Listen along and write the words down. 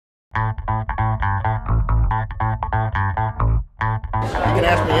You can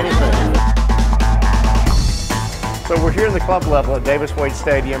ask me anything. So we're here in the club level at Davis Wade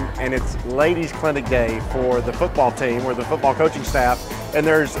Stadium, and it's Ladies Clinic Day for the football team, or the football coaching staff, and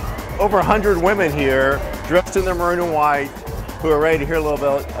there's over 100 women here dressed in their maroon and white who are ready to hear a little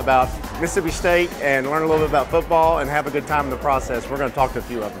bit about Mississippi State and learn a little bit about football and have a good time in the process. We're going to talk to a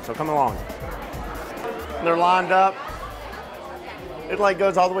few of them, so come along. They're lined up. It like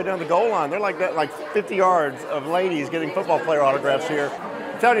goes all the way down the goal line. They're like that, like 50 yards of ladies getting football player autographs here.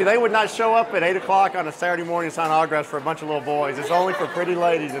 I'm telling you, they would not show up at 8 o'clock on a Saturday morning to sign autographs for a bunch of little boys. It's only for pretty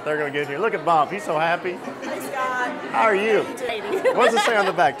ladies that they're going to get here. Look at Bump. He's so happy. Hey, Scott. How are you? What does it say on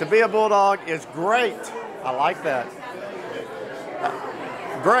the back? To be a Bulldog is great. I like that.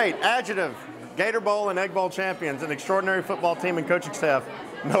 Great. Adjective. Gator Bowl and Egg Bowl champions, an extraordinary football team and coaching staff.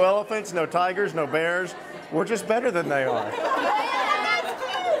 No elephants, no tigers, no bears. We're just better than they are.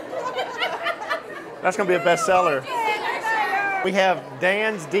 That's going to be a bestseller. We have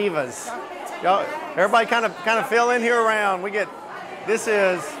Dan's Divas. Y'all, everybody kind of fill in here around. This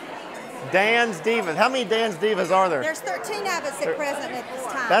is Dan's Divas. How many Dan's Divas are there? There's 13 of us at present at this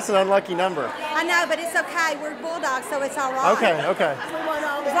time. That's an unlucky number. I know, but it's okay. We're Bulldogs, so it's all right. Okay.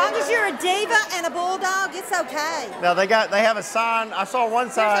 As long as you're a diva and a Bulldog, it's okay. Now they have a sign. I saw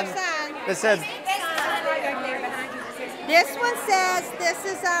one sign that said. This one says, "This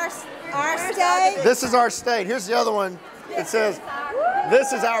is our state." This is our state. Here's the other one. It says,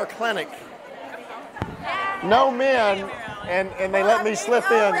 "This is our clinic." No men, and they let me slip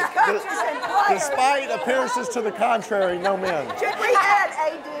in. Despite appearances to the contrary, no men. We had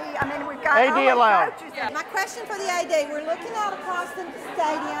AD. I mean, we've got AD allowed. My question for the AD: we're looking out across the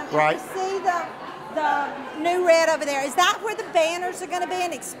stadium, and right. we see the new red over there. Is that where the banners are going to be?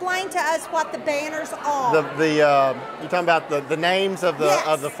 And explain to us what the banners are. You're talking about the names of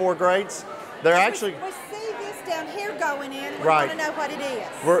the 4 grades. They're actually. We see this down here going in. We right. want to know what it is.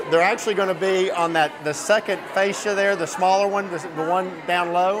 They're actually going to be on the second fascia there, the smaller one, the one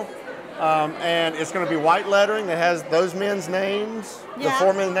down low, and it's going to be white lettering that has those men's names. Yeah. The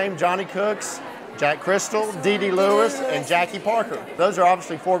 4 men's names: Johnny Cooks, Jack Crystal, Dee Dee Lewis, and Jackie Parker. Those are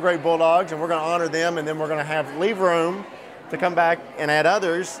obviously 4 great Bulldogs, and we're going to honor them, and then we're going to leave room to come back and add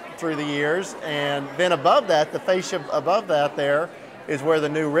others through the years. And then above that, the fascia above that there is where the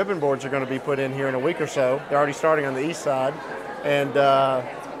new ribbon boards are going to be put in here in a week or so. They're already starting on the east side, and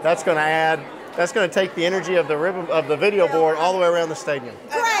that's going to take the energy of the video board all the way around the stadium.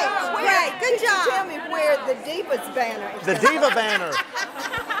 Great, good job. Tell me where the Divas banner is. The Diva banner.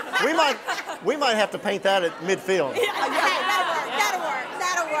 We might have to paint that at midfield. That'll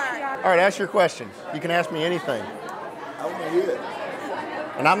work. All right, ask your question. You can ask me anything. I want to hear it.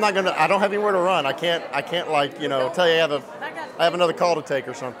 And I don't have anywhere to run. I can't like, tell you I have another call to take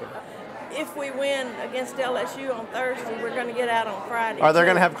or something. If we win against LSU on Thursday, we're going to get out on Friday. Are they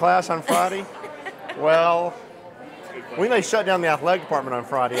going to have class on Friday? Well, we may shut down the athletic department on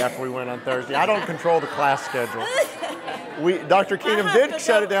Friday after we win on Thursday. I don't control the class schedule. Dr. Keenum did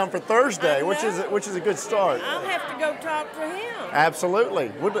shut it down for Thursday, which is a good start. I'll have to go talk to him.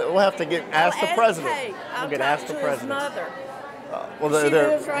 Absolutely. We'll have to ask the president. I'll we'll get talk asked to the his president. mother. Well,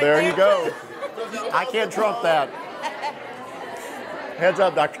 Right there you go. I can't trump that. Heads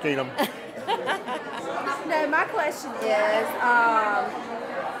up, Dr. Keenum. No, my question is,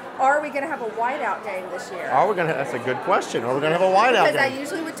 are we going to have a whiteout game this year? That's a good question. Are we going to have a whiteout game? Because I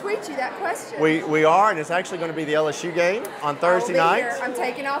usually would tweet you that question. We are, and it's actually going to be the LSU game on Thursday night. Here. I'm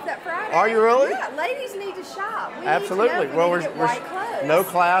taking off that Friday. Are you really? Yeah, ladies need to shop. We Absolutely. Need to know we're white clothes. no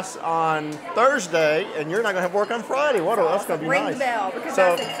class on Thursday, and you're not going to have work on Friday. That's going to be Ring nice. the bell, because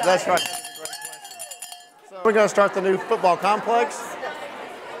so that's right. So we're going to start the new football complex.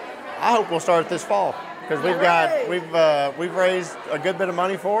 I hope we'll start it this fall because we've raised a good bit of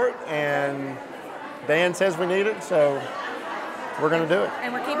money for it, and Dan says we need it, so we're going to do it.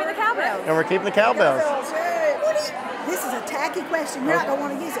 And we're keeping the cowbells. This is a tacky question. You're not going to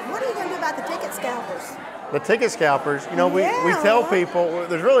want to use it. What are you going to do about the ticket scalpers? The ticket scalpers, we tell people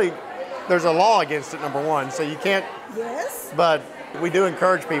there's a law against it, number one, so you can't. Yes. But we do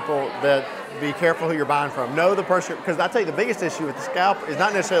encourage people that be careful who you're buying from. Know the person, because I tell you the biggest issue with the scalp is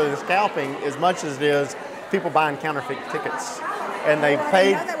not necessarily the scalping as much as it is people buying counterfeit tickets. And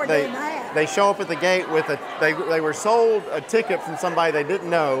they show up at the gate with they were sold a ticket from somebody they didn't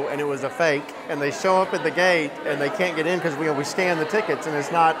know, and it was a fake, and they show up at the gate and they can't get in because we scan the tickets and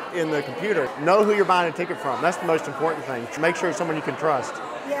it's not in the computer. Know who you're buying a ticket from. That's the most important thing. Make sure it's someone you can trust.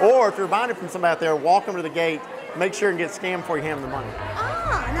 Yeah. Or if you're buying it from somebody out there, walk them to the gate, make sure and get scanned before you hand them the money.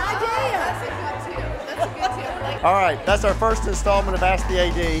 Ah, an idea. That's a good tip. Like All right, that's our first installment of Ask the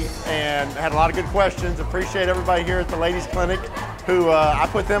AD, and had a lot of good questions. Appreciate everybody here at the Ladies Clinic who I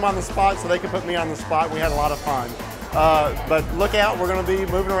put them on the spot so they could put me on the spot. We had a lot of fun. But look out, we're going to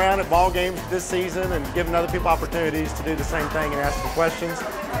be moving around at ball games this season and giving other people opportunities to do the same thing and ask the questions.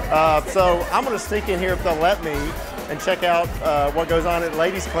 So I'm going to sneak in here if they'll let me and check out what goes on at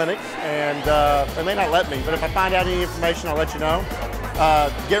Ladies Clinic. And they may not let me, but if I find out any information, I'll let you know.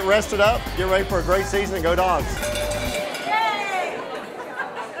 Get rested up, get ready for a great season, and go Dogs.